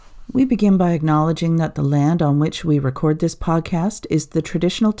We begin by acknowledging that the land on which we record this podcast is the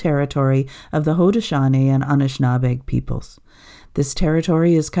traditional territory of the Haudenosaunee and Anishinaabe peoples. This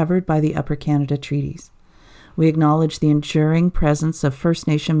territory is covered by the Upper Canada Treaties. We acknowledge the enduring presence of First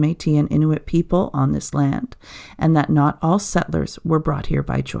Nation, Métis, and Inuit people on this land, and that not all settlers were brought here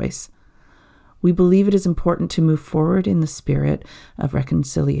by choice. We believe it is important to move forward in the spirit of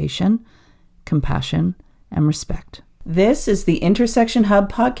reconciliation, compassion, and respect. This is the Intersection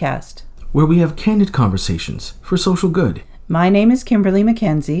Hub podcast, where we have candid conversations for social good. My name is Kimberly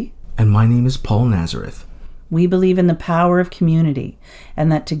McKenzie. And my name is Paul Nazareth. We believe in the power of community,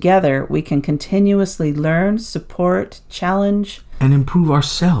 and that together we can continuously learn, support, challenge, and improve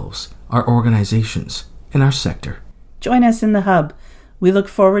ourselves, our organizations, and our sector. Join us in the Hub. We look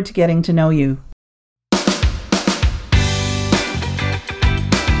forward to getting to know you.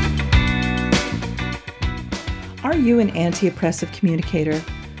 Are you an anti-oppressive communicator?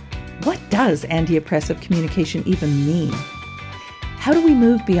 What does anti-oppressive communication even mean? How do we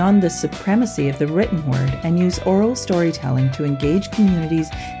move beyond the supremacy of the written word and use oral storytelling to engage communities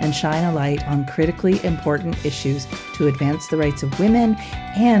and shine a light on critically important issues to advance the rights of women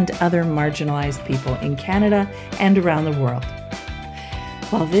and other marginalized people in Canada and around the world?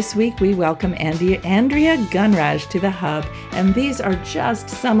 Well, this week we welcome Andrea Gunraj to the Hub, and these are just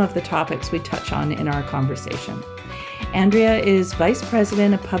some of the topics we touch on in our conversation. Andrea is Vice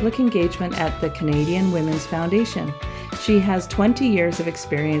President of Public Engagement at the Canadian Women's Foundation. She has 20 years of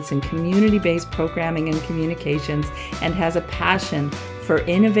experience in community-based programming and communications and has a passion for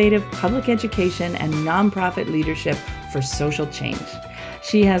innovative public education and nonprofit leadership for social change.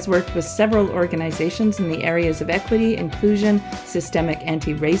 She has worked with several organizations in the areas of equity, inclusion, systemic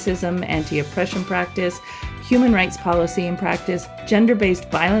anti-racism, anti-oppression practice, human rights policy and practice, gender-based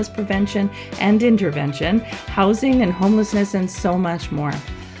violence prevention and intervention, housing and homelessness, and so much more.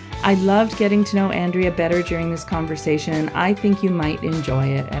 I loved getting to know Andrea better during this conversation, and I think you might enjoy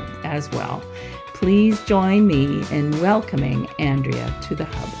it as well. Please join me in welcoming Andrea to the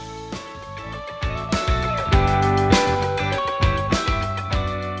Hub.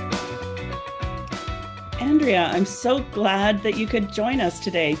 Andrea, I'm so glad that you could join us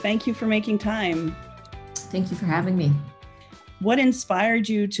today. Thank you for making time. Thank you for having me. What inspired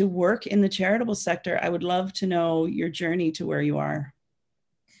you to work in the charitable sector? I would love to know your journey to where you are.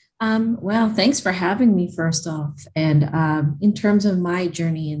 Well, thanks for having me, first off. And in terms of my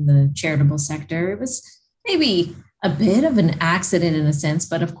journey in the charitable sector, it was maybe a bit of an accident in a sense,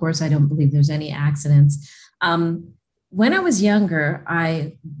 but of course, I don't believe there's any accidents. When I was younger,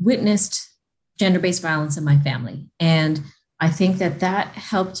 I witnessed gender-based violence in my family. And I think that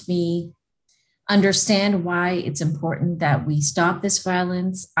helped me understand why it's important that we stop this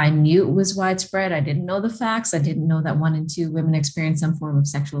violence. I knew it was widespread. I didn't know the facts. I didn't know that 1 in 2 women experience some form of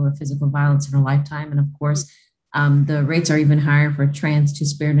sexual or physical violence in a lifetime. And of course, the rates are even higher for trans,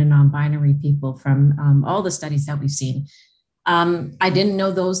 two-spirit, and non-binary people from all the studies that we've seen. I didn't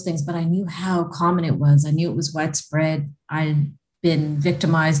know those things, but I knew how common it was. I knew it was widespread. I'd been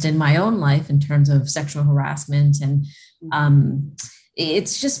victimized in my own life in terms of sexual harassment, and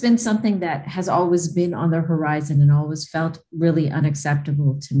it's just been something that has always been on the horizon and always felt really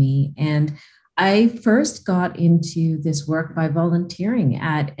unacceptable to me. And I first got into this work by volunteering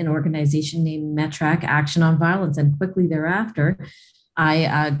at an organization named METRAC, Action on Violence. And quickly thereafter,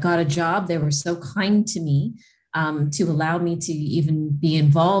 I got a job. They were so kind to me to allow me to even be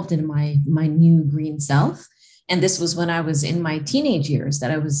involved in my new green self. And this was when I was in my teenage years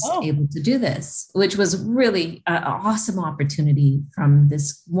that I was able to do this, which was really an awesome opportunity from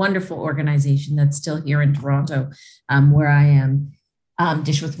this wonderful organization that's still here in Toronto, where I am,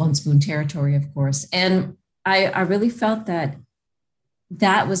 Dish with One Spoon territory, of course. And I really felt that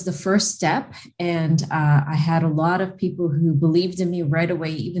was the first step. And I had a lot of people who believed in me right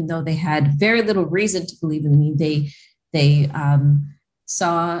away, even though they had very little reason to believe in me. They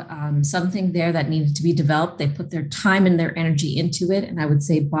saw something there that needed to be developed. They put their time and their energy into it. And I would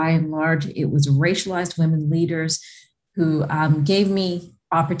say by and large, it was racialized women leaders who gave me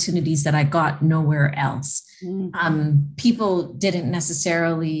opportunities that I got nowhere else. People didn't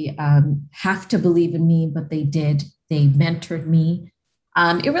necessarily have to believe in me, but they did. They mentored me.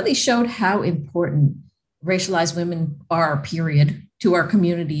 It really showed how important racialized women are, period, to our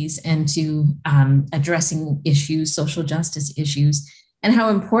communities and to addressing issues, social justice issues, and how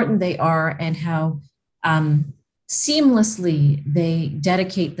important they are and how seamlessly they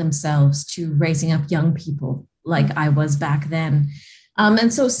dedicate themselves to raising up young people like I was back then.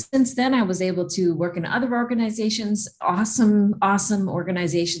 And so since then, I was able to work in other organizations, awesome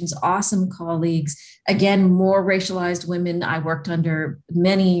organizations, awesome colleagues. Again, more racialized women. I worked under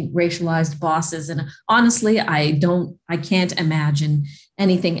many racialized bosses. And honestly, I can't imagine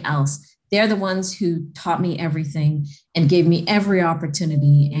anything else. They're the ones who taught me everything and gave me every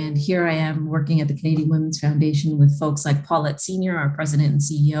opportunity. And here I am working at the Canadian Women's Foundation with folks like Paulette Senior, our president and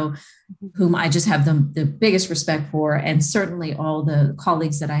CEO, whom I just have the biggest respect for, and certainly all the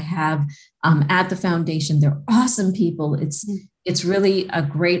colleagues that I have at the foundation. They're awesome people. It's really a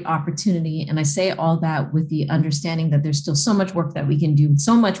great opportunity. And I say all that with the understanding that there's still so much work that we can do,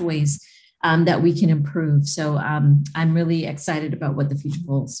 so much ways that we can improve. So I'm really excited about what the future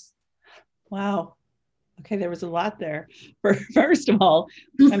holds. Wow. Okay, there was a lot there. First of all,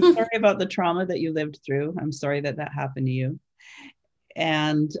 I'm sorry about the trauma that you lived through. I'm sorry that happened to you.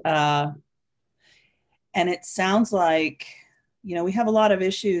 And it sounds like, we have a lot of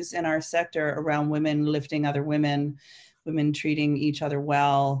issues in our sector around women lifting other women treating each other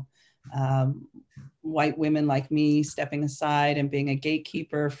well, white women like me stepping aside and being a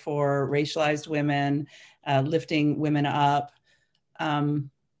gatekeeper for racialized women, lifting women up.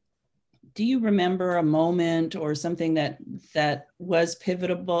 Do you remember a moment or something that was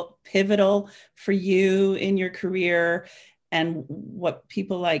pivotal for you in your career, and what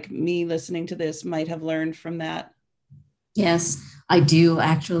people like me listening to this might have learned from that? Yes, I do,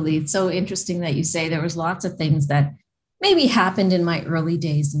 actually. It's so interesting that you say there was lots of things that maybe happened in my early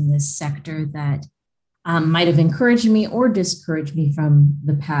days in this sector that might have encouraged me or discouraged me from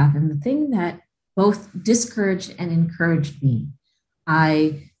the path. And the thing that both discouraged and encouraged me,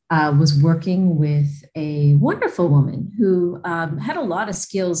 I was working with a wonderful woman who had a lot of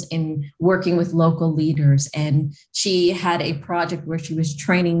skills in working with local leaders. And she had a project where she was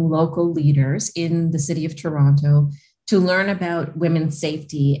training local leaders in the city of Toronto to learn about women's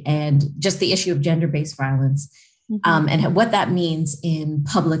safety and just the issue of gender-based violence, and what that means in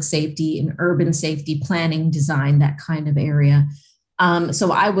public safety, in urban safety, planning, design, that kind of area.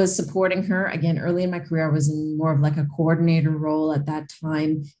 So I was supporting her. Again, early in my career, I was in more of like a coordinator role at that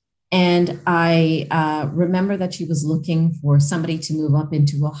time. And I remember that she was looking for somebody to move up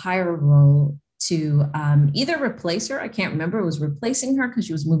into a higher role to either replace her. I can't remember. It was replacing her because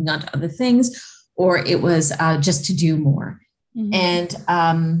she was moving on to other things, or it was just to do more. And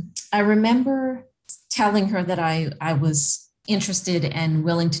I remember telling her that I was interested and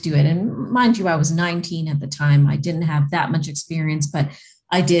willing to do it. And mind you, I was 19 at the time. I didn't have that much experience, but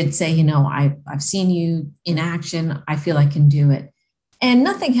I did say, I've seen you in action. I feel I can do it. And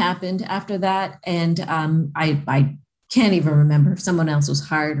nothing happened after that. And I can't even remember if someone else was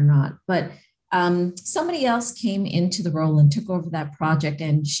hired or not. But somebody else came into the role and took over that project.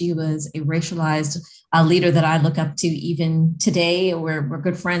 And she was a racialized leader that I look up to even today. We're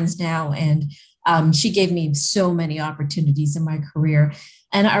good friends now. And she gave me so many opportunities in my career.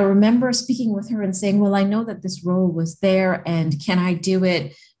 And I remember speaking with her and saying, well, I know that this role was there, and can I do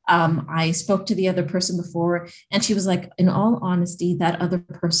it? I spoke to the other person before, and she was like, in all honesty, that other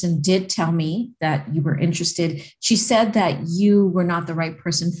person did tell me that you were interested. She said that you were not the right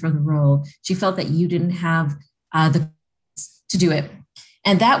person for the role. She felt that you didn't have to do it.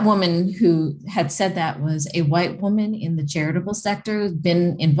 And that woman who had said that was a white woman in the charitable sector,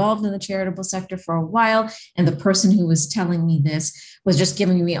 been involved in the charitable sector for a while. And the person who was telling me this was just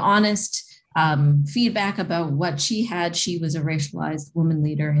giving me honest feedback about what she had. She was a racialized woman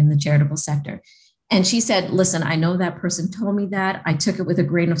leader in the charitable sector. And she said, listen, I know that person told me that. I took it with a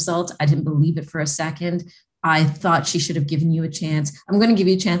grain of salt. I didn't believe it for a second. I thought she should have given you a chance. I'm going to give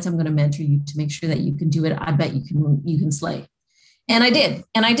you a chance. I'm going to mentor you to make sure that you can do it. I bet you can slay. And I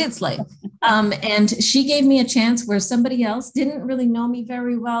did slay. And she gave me a chance where somebody else didn't really know me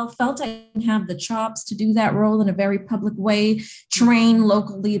very well, felt I didn't have the chops to do that role in a very public way, train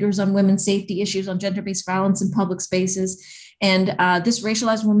local leaders on women's safety issues, on gender-based violence in public spaces. And this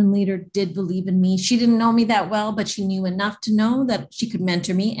racialized woman leader did believe in me. She didn't know me that well, but she knew enough to know that she could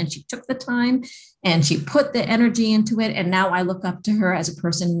mentor me. And she took the time and she put the energy into it. And now I look up to her as a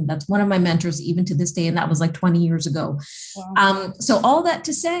person that's one of my mentors, even to this day. And that was like 20 years ago. Wow. So all that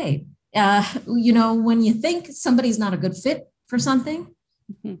to say, when you think somebody's not a good fit for something,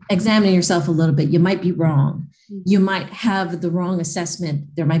 examine yourself a little bit. You might be wrong. You might have the wrong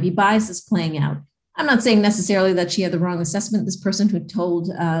assessment. There might be biases playing out. I'm not saying necessarily that she had the wrong assessment. This person who told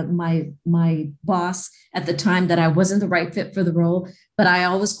my boss at the time that I wasn't the right fit for the role, but I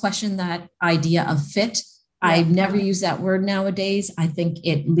always question that idea of fit. Yeah. I never use that word nowadays. I think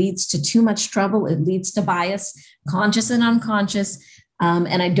it leads to too much trouble. It leads to bias, conscious and unconscious.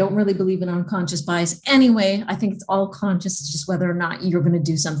 And I don't really believe in unconscious bias anyway. I think it's all conscious. It's just whether or not you're going to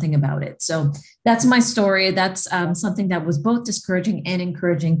do something about it. So that's my story. That's something that was both discouraging and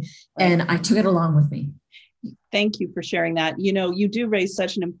encouraging. And I took it along with me. Thank you for sharing that. You do raise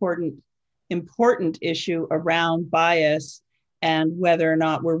such an important issue around bias and whether or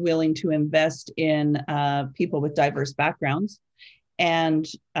not we're willing to invest in people with diverse backgrounds. And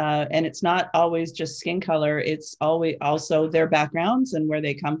it's not always just skin color. It's always also their backgrounds and where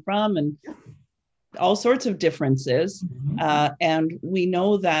they come from and all sorts of differences. And we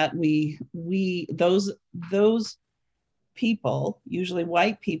know that those people, usually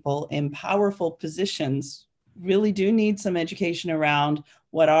white people in powerful positions, really do need some education around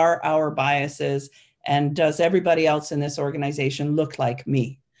what are our biases and does everybody else in this organization look like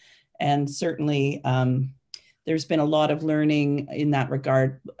me? And certainly, there's been a lot of learning in that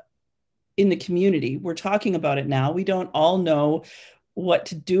regard in the community. We're talking about it now. We don't all know what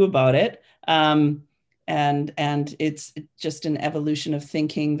to do about it. And it's just an evolution of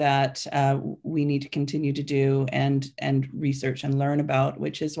thinking that we need to continue to do and research and learn about,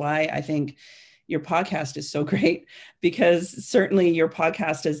 which is why I think your podcast is so great, because certainly your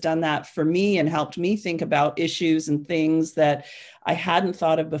podcast has done that for me and helped me think about issues and things that I hadn't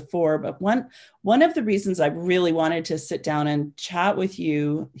thought of before. But one of the reasons I really wanted to sit down and chat with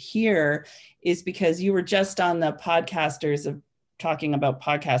you here is because you were just on the podcasters of talking about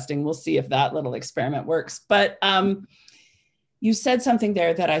podcasting. We'll see if that little experiment works. But you said something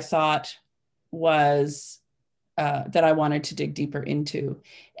there that I thought was that I wanted to dig deeper into.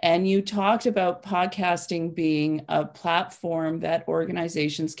 And you talked about podcasting being a platform that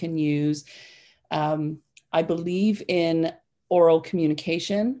organizations can use, I believe, in oral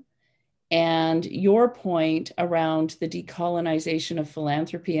communication. And your point around the decolonization of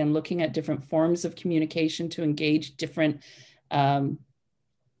philanthropy and looking at different forms of communication to engage different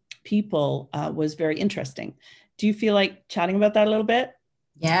people was very interesting. Do you feel like chatting about that a little bit?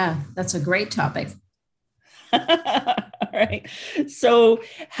 Yeah, that's a great topic. All right. So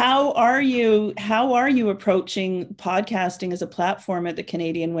how are you approaching podcasting as a platform at the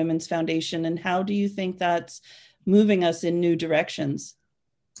Canadian Women's Foundation, and how do you think that's moving us in new directions?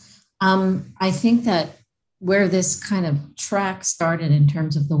 I think that where this kind of track started in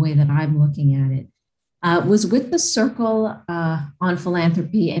terms of the way that I'm looking at it was with the Circle on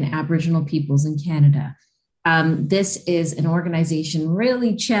Philanthropy and Aboriginal Peoples in Canada. This is an organization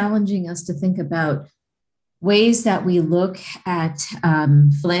really challenging us to think about ways that we look at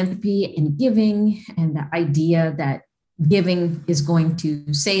philanthropy and giving, and the idea that giving is going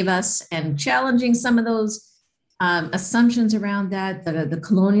to save us, and challenging some of those assumptions around that, the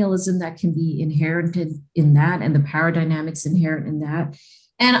colonialism that can be inherited in that, and the power dynamics inherent in that.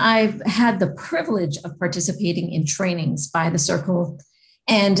 And I've had the privilege of participating in trainings by the Circle.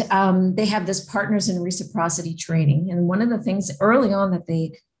 And they have this partners in reciprocity training. And one of the things early on that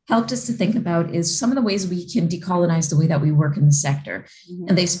they helped us to think about is some of the ways we can decolonize the way that we work in the sector. Mm-hmm.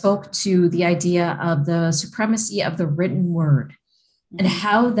 And they spoke to the idea of the supremacy of the written word, mm-hmm. and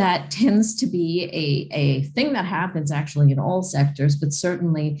how that tends to be a thing that happens actually in all sectors, but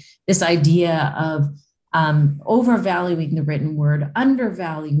certainly this idea of overvaluing the written word,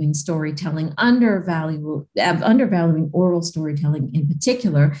 undervaluing storytelling, undervaluing oral storytelling in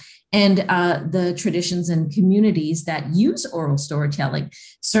particular, and the traditions and communities that use oral storytelling.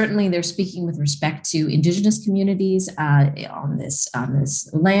 Certainly, they're speaking with respect to Indigenous communities on this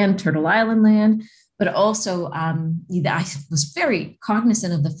land, Turtle Island land, but also I was very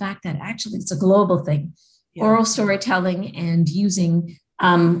cognizant of the fact that actually it's a global thing. Yeah. Oral storytelling and using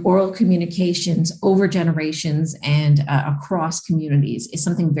oral communications over generations and across communities is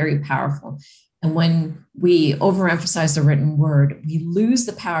something very powerful. And when we overemphasize the written word, we lose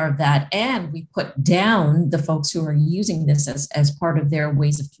the power of that, and we put down the folks who are using this as part of their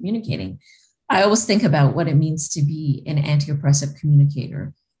ways of communicating. I always think about what it means to be an anti-oppressive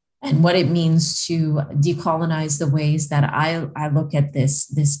communicator and what it means to decolonize the ways that I look at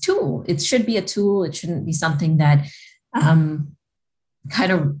this tool. It should be a tool. It shouldn't be something that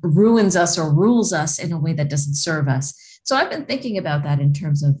kind of ruins us or rules us in a way that doesn't serve us. So I've been thinking about that in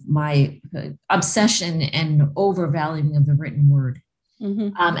terms of my obsession and overvaluing of the written word. Mm-hmm.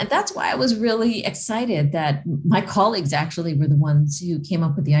 And that's why I was really excited that my colleagues actually were the ones who came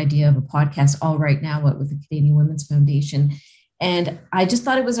up with the idea of a podcast, All Right Now, with the Canadian Women's Foundation. And I just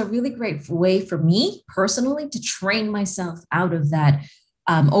thought it was a really great way for me personally to train myself out of that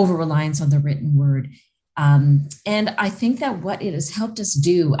over-reliance on the written word. And I think that what it has helped us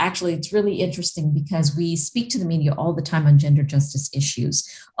do, actually, it's really interesting because we speak to the media all the time on gender justice issues.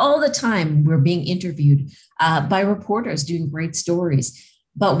 All the time, we're being interviewed by reporters doing great stories.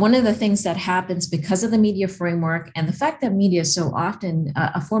 But one of the things that happens because of the media framework and the fact that media is so often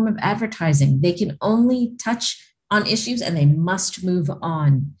a form of advertising, they can only touch on issues and they must move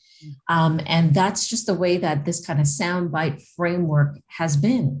on. And that's just the way that this kind of soundbite framework has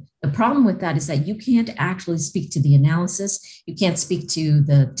been. The problem with that is that you can't actually speak to the analysis. You can't speak to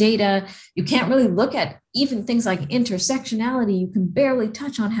the data. You can't really look at even things like intersectionality. You can barely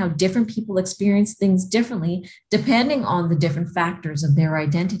touch on how different people experience things differently, depending on the different factors of their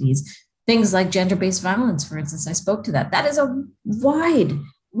identities. Things like gender-based violence, for instance, I spoke to that. That is a wide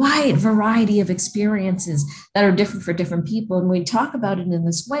variety of experiences that are different for different people. And when we talk about it in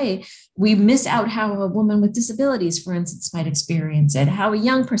this way, we miss out how a woman with disabilities, for instance, might experience it, how a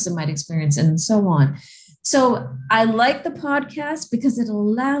young person might experience it, and so on. So I like the podcast because it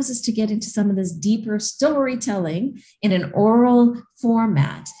allows us to get into some of this deeper storytelling in an oral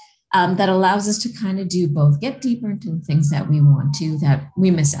format that allows us to kind of do both, get deeper into the things that we want to, that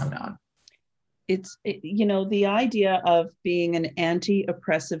we miss out on. The idea of being an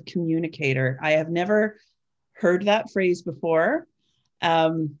anti-oppressive communicator. I have never heard that phrase before.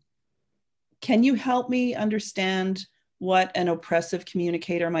 Can you help me understand what an oppressive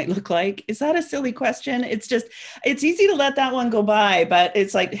communicator might look like? Is that a silly question? It's easy to let that one go by, but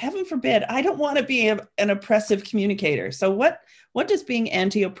it's like, heaven forbid, I don't want to be an oppressive communicator. So what does being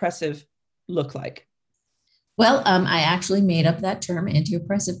anti-oppressive look like? Well, I actually made up that term,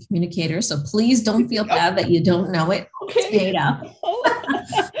 anti-oppressive communicator. So please don't feel bad that you don't know it. Okay. It's made up.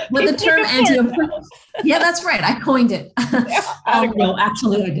 But the term anti-oppressive, yeah, that's right. I coined it. No,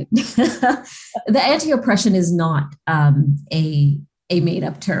 actually I didn't. The anti-oppression is not a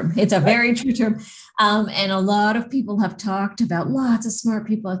made-up term. It's a very true term. And a lot of people have talked about, lots of smart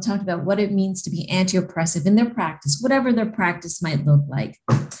people have talked about what it means to be anti-oppressive in their practice, whatever their practice might look like.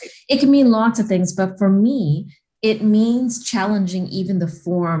 It can mean lots of things, but for me, it means challenging even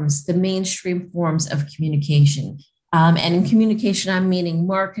the mainstream forms of communication. And in communication, I'm meaning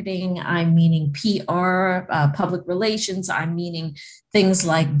marketing, I'm meaning PR, public relations, I'm meaning things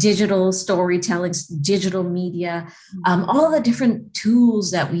like digital storytelling, digital media, all the different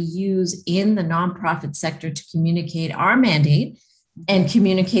tools that we use in the nonprofit sector to communicate our mandate and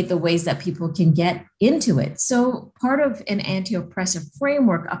communicate the ways that people can get into it. So part of an anti-oppressive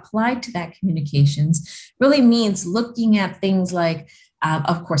framework applied to that communications really means looking at things like,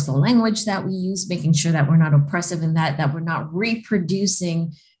 of course, the language that we use, making sure that we're not oppressive in that we're not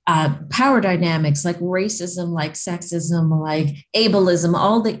reproducing power dynamics like racism, like sexism, like ableism,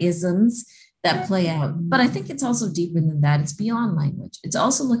 all the isms that play out. But I think it's also deeper than that. It's beyond language. It's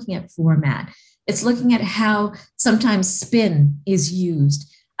also looking at format. It's looking at how sometimes spin is used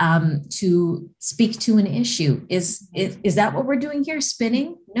to speak to an issue. Is that what we're doing here,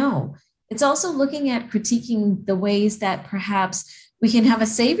 spinning? No. It's also looking at critiquing the ways that perhaps we can have a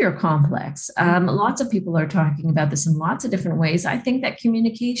savior complex. Lots of people are talking about this in lots of different ways. I think that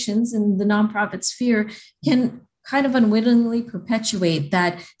communications in the nonprofit sphere can kind of unwittingly perpetuate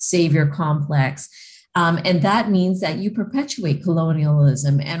that savior complex. And that means that you perpetuate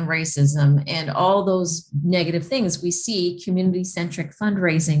colonialism and racism and all those negative things. We see community-centric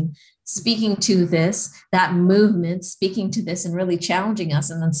fundraising speaking to this, that movement speaking to this and really challenging us,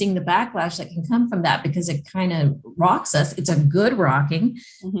 and then seeing the backlash that can come from that because it kind of rocks us. It's a good rocking.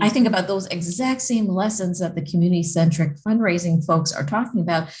 Mm-hmm. I think about those exact same lessons that the community-centric fundraising folks are talking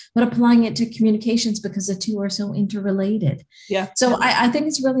about, but applying it to communications because the two are so interrelated. Yeah. So I think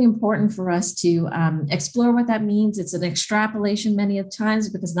it's really important for us to explore what that means. It's an extrapolation many of times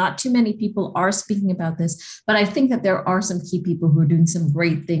because not too many people are speaking about this, but I think that there are some key people who are doing some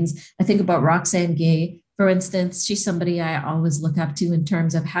great things. I think about Roxane Gay, for instance. She's somebody I always look up to in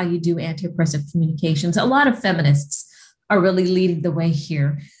terms of how you do anti-oppressive communications. A lot of feminists are really leading the way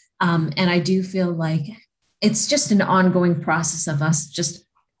here. And I do feel like it's just an ongoing process of us just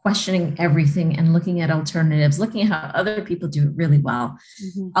questioning everything and looking at alternatives, looking at how other people do it really well.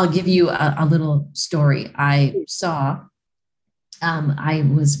 Mm-hmm. I'll give you a little story. I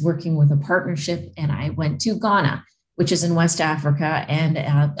was working with a partnership and I went to Ghana, which is in West Africa, and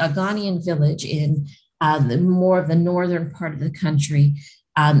a Ghanaian village in more of the northern part of the country.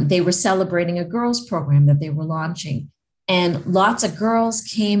 They were celebrating a girls' program that they were launching. And lots of girls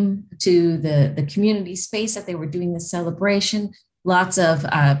came to the community space that they were doing the celebration. Lots of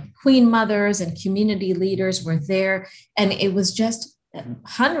queen mothers and community leaders were there. And it was just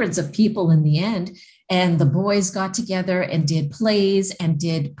hundreds of people in the end. and the boys got together and did plays and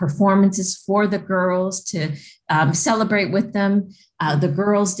did performances for the girls to celebrate with them. The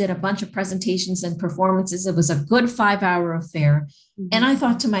girls did a bunch of presentations and performances. It was a good 5-hour affair. Mm-hmm. And I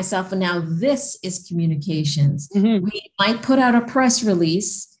thought to myself, well, now this is communications. Mm-hmm. We might put out a press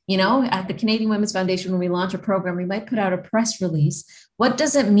release. At the Canadian Women's Foundation, when we launch a program, we might put out a press release. What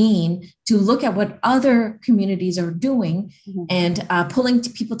does it mean to look at what other communities are doing mm-hmm. and pulling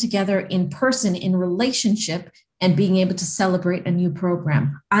people together in person, in relationship, and being able to celebrate a new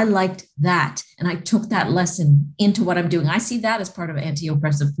program? I liked that. And I took that lesson into what I'm doing. I see that as part of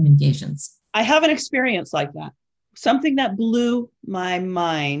anti-oppressive communications. I have an experience like that. Something that blew my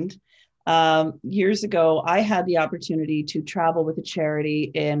mind. Years ago, I had the opportunity to travel with a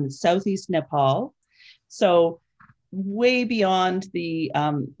charity in Southeast Nepal. So way beyond we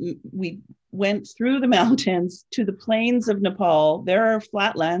went through the mountains to the plains of Nepal. There are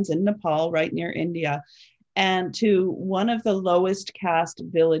flatlands in Nepal, right near India, and to one of the lowest caste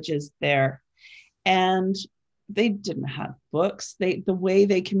villages there. And they didn't have books. The way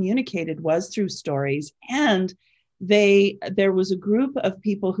they communicated was through stories. And there was a group of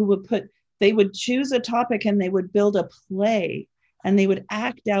people who they would choose a topic and they would build a play, and they would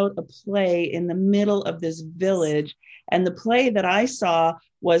act out a play in the middle of this village. And the play that I saw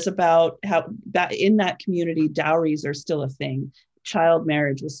was about how that in that community, dowries are still a thing. Child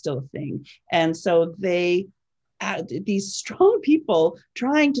marriage was still a thing. And so these strong people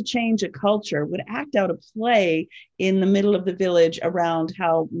trying to change a culture would act out a play in the middle of the village around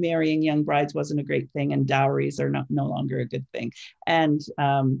how marrying young brides wasn't a great thing and dowries are no longer a good thing. And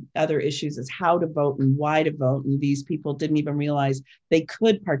other issues is how to vote and why to vote. And these people didn't even realize they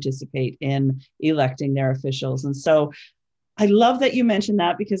could participate in electing their officials. And so I love that you mentioned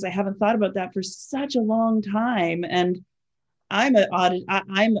that, because I haven't thought about that for such a long time. And I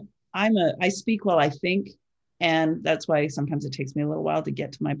speak while I think. And that's why sometimes it takes me a little while to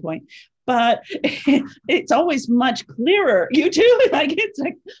get to my point, but it's always much clearer. You too, like it's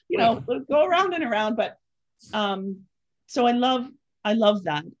like, go around and around. But so I love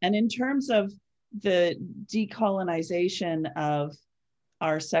that. And in terms of the decolonization of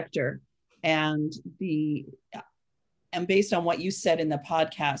our sector and based on what you said in the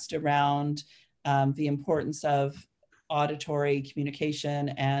podcast around the importance of auditory communication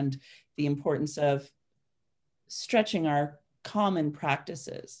and the importance of stretching our common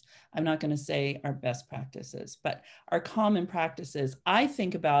practices. I'm not going to say our best practices, but our common practices. I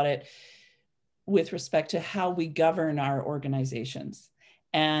think about it with respect to how we govern our organizations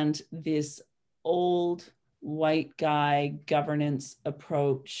and this old white guy governance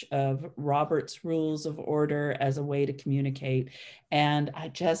approach of Robert's Rules of Order as a way to communicate. And I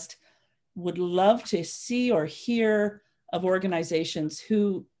just would love to see or hear of organizations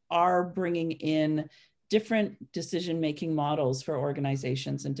who are bringing in different decision-making models for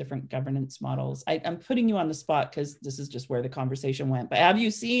organizations and different governance models. I'm putting you on the spot because this is just where the conversation went, but have you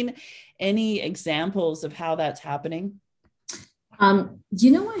seen any examples of how that's happening? I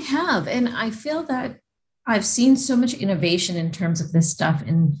have, and I feel that I've seen so much innovation in terms of this stuff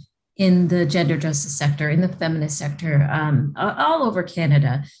in the gender justice sector, in the feminist sector, all over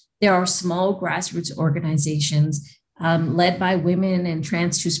Canada. There are small grassroots organizations led by women and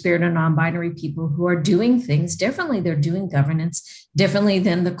trans, two-spirit, and non-binary people who are doing things differently. They're doing governance differently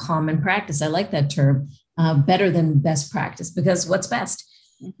than the common practice. I like that term, better than best practice, because what's best?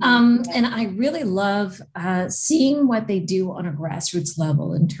 Mm-hmm. And I really love seeing what they do on a grassroots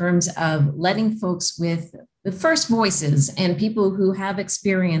level in terms of letting folks with the first voices and people who have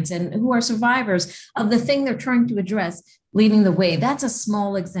experience and who are survivors of the thing they're trying to address leading the way. That's a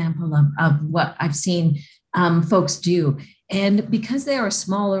small example of what I've seen folks do. And because they are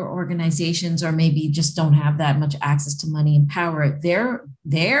smaller organizations or maybe just don't have that much access to money and power,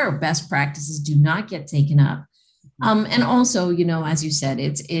 their best practices do not get taken up. And also, as you said,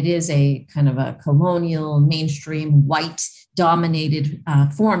 it is a kind of a colonial, mainstream, white dominated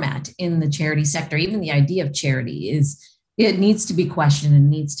format in the charity sector. Even the idea of charity it needs to be questioned and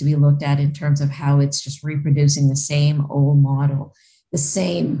needs to be looked at in terms of how it's just reproducing the same old model, the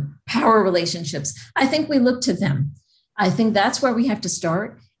same power relationships. I think we look to them. I think that's where we have to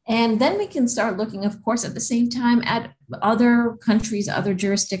start. And then we can start looking, of course, at the same time at other countries, other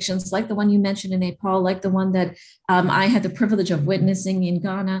jurisdictions, like the one you mentioned in Nepal, like the one that I had the privilege of witnessing in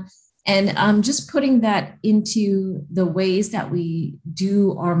Ghana. And just putting that into the ways that we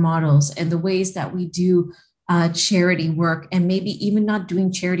do our models and the ways that we do charity work, and maybe even not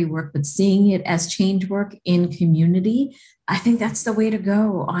doing charity work, but seeing it as change work in community. I think that's the way to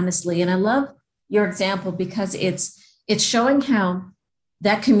go, honestly. And I love your example because it's showing how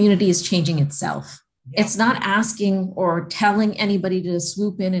that community is changing itself. It's not asking or telling anybody to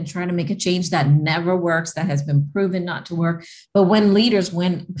swoop in and try to make a change. That never works. That has been proven not to work. But when leaders,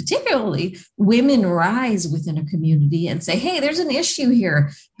 when particularly women rise within a community and say, hey, there's an issue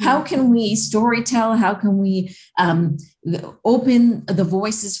here. How can we storytell? How can we open the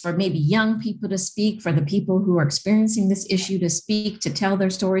voices for maybe young people to speak, for the people who are experiencing this issue to speak, to tell their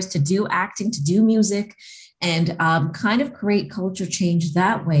stories, to do acting, to do music, and kind of create culture change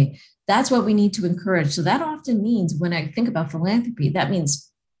that way? That's what we need to encourage. So that often means, when I think about philanthropy, that means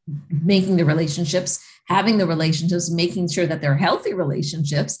making the relationships, having the relationships, making sure that they're healthy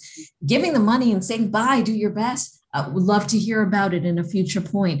relationships, giving the money and saying, bye, do your best. Would love to hear about it in a future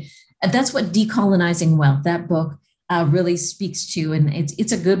point. And that's what Decolonizing Wealth, that book, really speaks to. And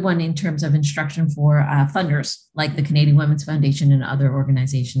it's a good one in terms of instruction for funders like the Canadian Women's Foundation and other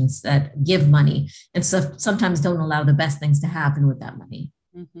organizations that give money and sometimes don't allow the best things to happen with that money.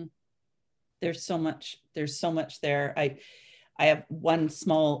 Mm-hmm. There's so much there. I have one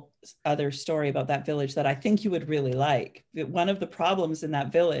small other story about that village that I think you would really like. One of the problems in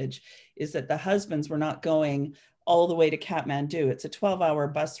that village is that the husbands were not going all the way to Kathmandu. It's a 12-hour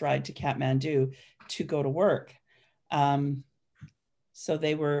bus ride to Kathmandu to go to work. So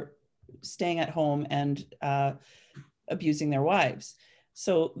they were staying at home and abusing their wives.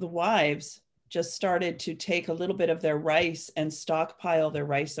 So the wives just started to take a little bit of their rice and stockpile their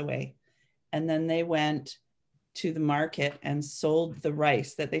rice away. And then they went to the market and sold the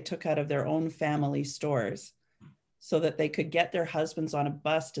rice that they took out of their own family stores so that they could get their husbands on a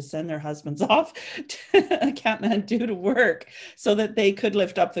bus to send their husbands off to Kathmandu to work so that they could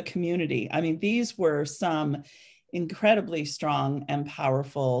lift up the community. I mean, these were some incredibly strong and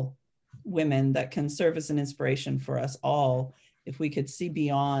powerful women that can serve as an inspiration for us all if we could see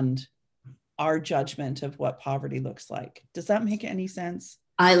beyond our judgment of what poverty looks like. Does that make any sense?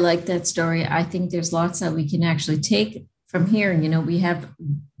 I like that story. I think there's lots that we can actually take from here. You know, we have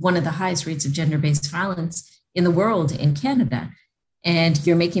one of the highest rates of gender-based violence in the world in Canada. And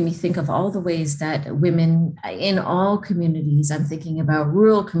you're making me think of all the ways that women in all communities, I'm thinking about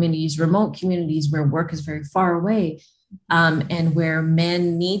rural communities, remote communities where work is very far away, and where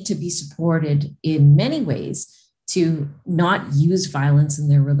men need to be supported in many ways to not use violence in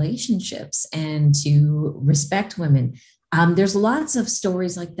their relationships and to respect women. There's lots of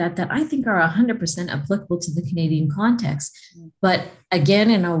stories like that I think are 100% applicable to the Canadian context. But again,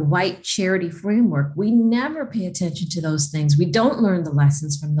 in a white charity framework, we never pay attention to those things. We don't learn the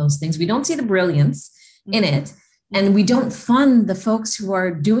lessons from those things. We don't see the brilliance in it. And we don't fund the folks who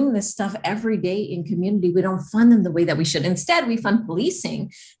are doing this stuff every day in community. We don't fund them the way that we should. Instead, we fund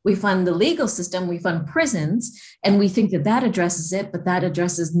policing, we fund the legal system, we fund prisons, and we think that addresses it, but that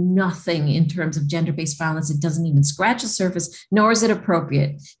addresses nothing in terms of gender-based violence. It doesn't even scratch the surface, nor is it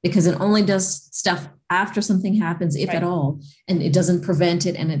appropriate, because it only does stuff after something happens, if at all, and it doesn't prevent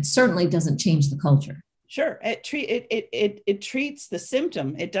it, and it certainly doesn't change the culture. Sure, it treats the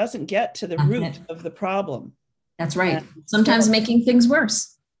symptom. It doesn't get to the root of the problem. That's right. Sometimes making things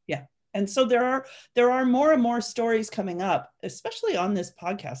worse. Yeah. And so there are more and more stories coming up, especially on this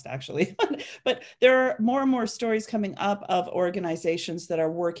podcast, actually. But there are more and more stories coming up of organizations that are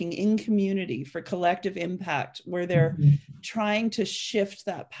working in community for collective impact, where they're trying to shift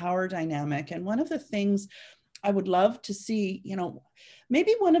that power dynamic. And one of the things I would love to see, you know,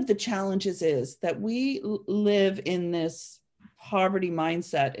 maybe one of the challenges is that we live in this poverty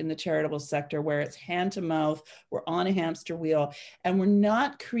mindset in the charitable sector where it's hand to mouth, we're on a hamster wheel, and we're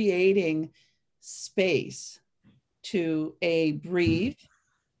not creating space to A, breathe,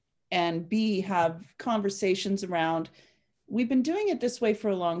 and B, have conversations around, we've been doing it this way for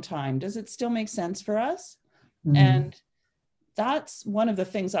a long time. Does it still make sense for us? And that's one of the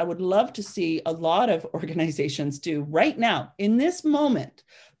things I would love to see a lot of organizations do right now in this moment,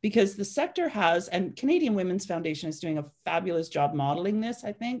 because the sector has, and Canadian Women's Foundation is doing a fabulous job modeling this,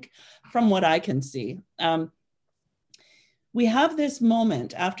 I think, from what I can see. We have this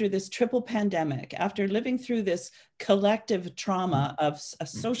moment after this triple pandemic, after living through this collective trauma of a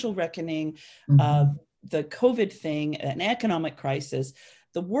social reckoning, the COVID thing, an economic crisis,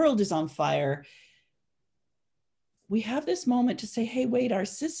 the world is on fire. We have this moment to say, hey, wait, our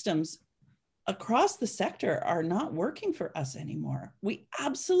systems across the sector are not working for us anymore. We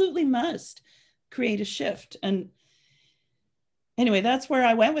absolutely must create a shift. And anyway, that's where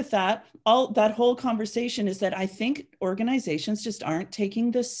I went with that. All that whole conversation is that I think organizations just aren't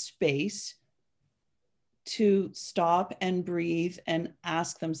taking the space to stop and breathe and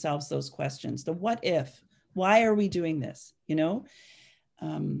ask themselves those questions. The what if, why are we doing this? You know?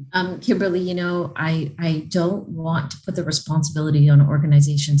 Kimberly, you know, I don't want to put the responsibility on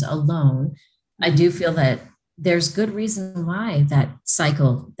organizations alone. I do feel that there's good reason why that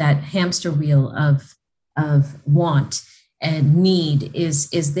cycle, that hamster wheel of want and need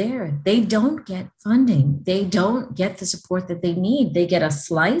is there. They don't get funding. They don't get the support that they need. They get a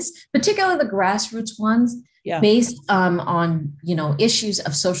slice, particularly the grassroots ones, based on issues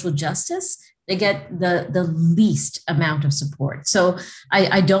of social justice. They get the least amount of support. So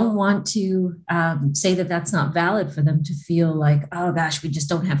I don't want to say that that's not valid for them to feel like, oh gosh, we just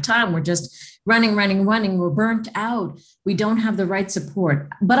don't have time. We're just running. We're burnt out. We don't have the right support.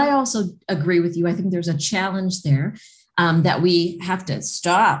 But I also agree with you. I think there's a challenge there that we have to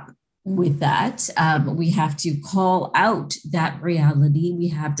stop with that. We have to call out that reality. We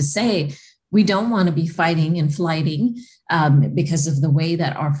have to say, we don't want to be fighting and flighting because of the way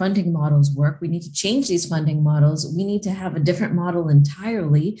that our funding models work. We need to change these funding models. We need to have a different model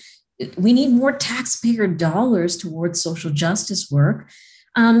entirely. We need more taxpayer dollars towards social justice work.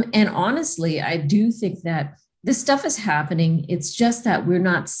 And honestly, I do think that this stuff is happening. It's just that we're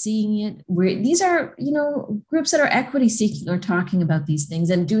not seeing it. These are, groups that are equity seeking are talking about these things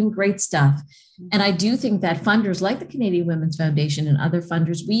and doing great stuff. And I do think that funders like the Canadian Women's Foundation and other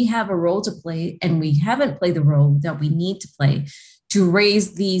funders, we have a role to play, and we haven't played the role that we need to play to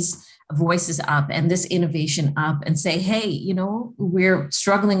raise these voices up and this innovation up and say, hey, we're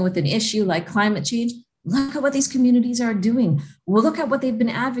struggling with an issue like climate change. Look at what these communities are doing. Well, look at what they've been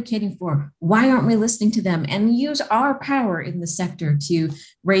advocating for. Why aren't we listening to them? And use our power in the sector to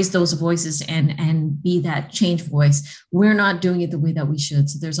raise those voices and be that change voice. We're not doing it the way that we should.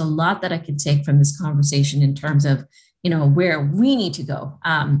 So there's a lot that I can take from this conversation in terms of, where we need to go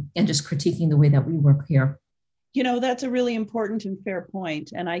and just critiquing the way that we work here. That's a really important and fair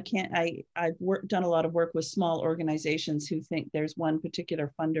point. And I've done a lot of work with small organizations who think there's one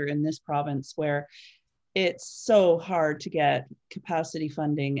particular funder in this province where it's so hard to get capacity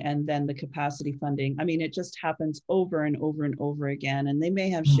funding, and then the capacity funding, it just happens over and over and over again. And they may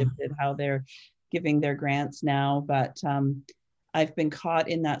have shifted how they're giving their grants now, but I've been caught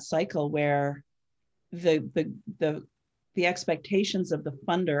in that cycle where the expectations of the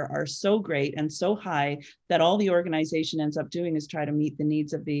funder are so great and so high that all the organization ends up doing is try to meet the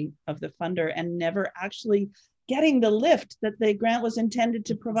needs of the funder and never actually getting the lift that the grant was intended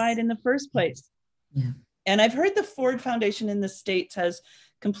to provide in the first place. Yeah. And I've heard the Ford Foundation in the States has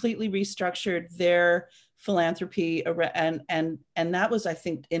completely restructured their philanthropy, and that was, I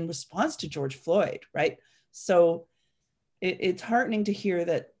think, in response to George Floyd, right? So it's heartening to hear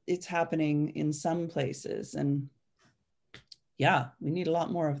that it's happening in some places, and yeah, we need a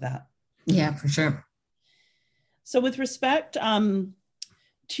lot more of that. Yeah, for sure. So with respect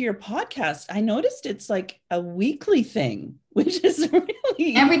to your podcast, I noticed it's like a weekly thing, which is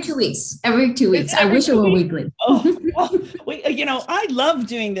really every 2 weeks. I wish it were weekly. I love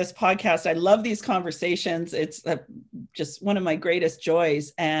doing this podcast. I love these conversations. It's just one of my greatest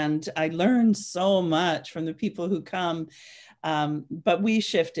joys, and I learn so much from the people who come. But we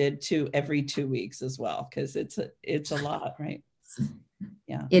shifted to every 2 weeks as well, because it's a lot, right?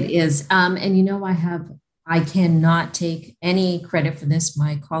 Yeah, it is. And I cannot take any credit for this.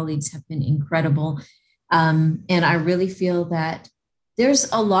 My colleagues have been incredible. And I really feel that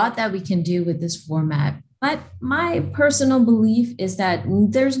there's a lot that we can do with this format. But my personal belief is that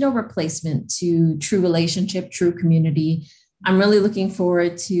there's no replacement to true relationship, true community. I'm really looking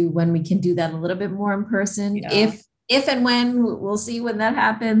forward to when we can do that a little bit more in person. Yeah. If and when, we'll see when that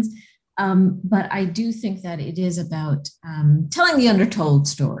happens. But I do think that it is about telling the undertold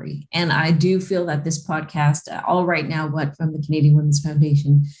story. And I do feel that this podcast, All Right Now What from the Canadian Women's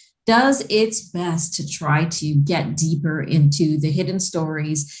Foundation, does its best to try to get deeper into the hidden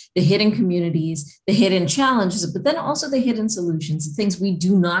stories, the hidden communities, the hidden challenges, but then also the hidden solutions, the things we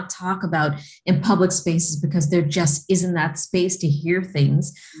do not talk about in public spaces because there just isn't that space to hear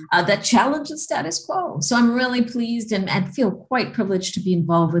things that challenge the status quo. So I'm really pleased and feel quite privileged to be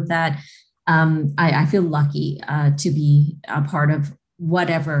involved with that. I feel lucky to be a part of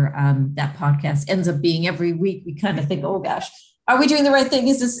whatever that podcast ends up being. Every week we kind of think, oh gosh, are we doing the right thing?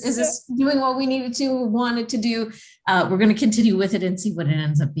 Is this doing what we wanted to do? We're going to continue with it and see what it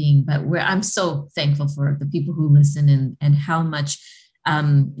ends up being. But I'm so thankful for the people who listen and how much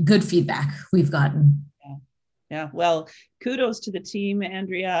good feedback we've gotten. Yeah. Well, kudos to the team,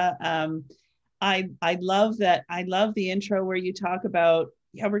 Andrea. I love that. I love the intro where you talk about,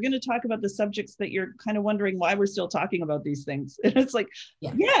 we're going to talk about the subjects that you're kind of wondering why we're still talking about these things. And it's like,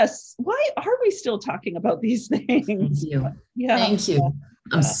 yes, why are we still talking about these things? Thank you. Yeah. Thank you.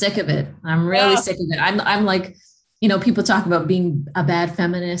 I'm sick of it. I'm really sick of it. I'm like, people talk about being a bad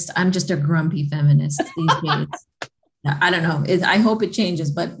feminist. I'm just a grumpy feminist these days. I don't know. I hope it changes,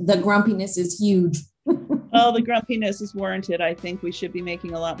 but the grumpiness is huge. Well, the grumpiness is warranted. I think we should be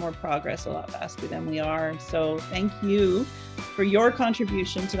making a lot more progress a lot faster than we are. So thank you for your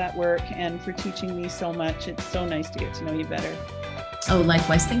contribution to that work and for teaching me so much. It's so nice to get to know you better. Oh,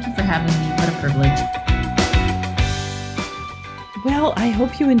 likewise. Thank you for having me. What a privilege. Well, I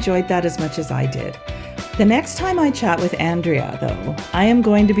hope you enjoyed that as much as I did. The next time I chat with Andrea, though, I am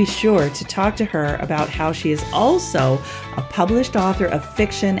going to be sure to talk to her about how she is also a published author of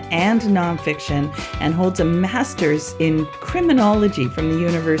fiction and nonfiction and holds a master's in criminology from the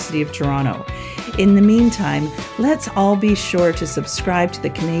University of Toronto. In the meantime, let's all be sure to subscribe to the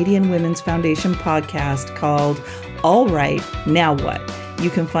Canadian Women's Foundation podcast called All Right, Now What? You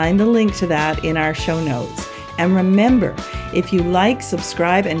can find the link to that in our show notes. And remember, if you like,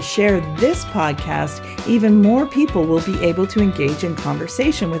 subscribe, and share this podcast, even more people will be able to engage in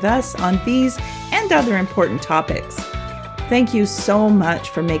conversation with us on these and other important topics. Thank you so much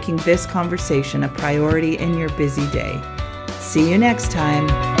for making this conversation a priority in your busy day. See you next time.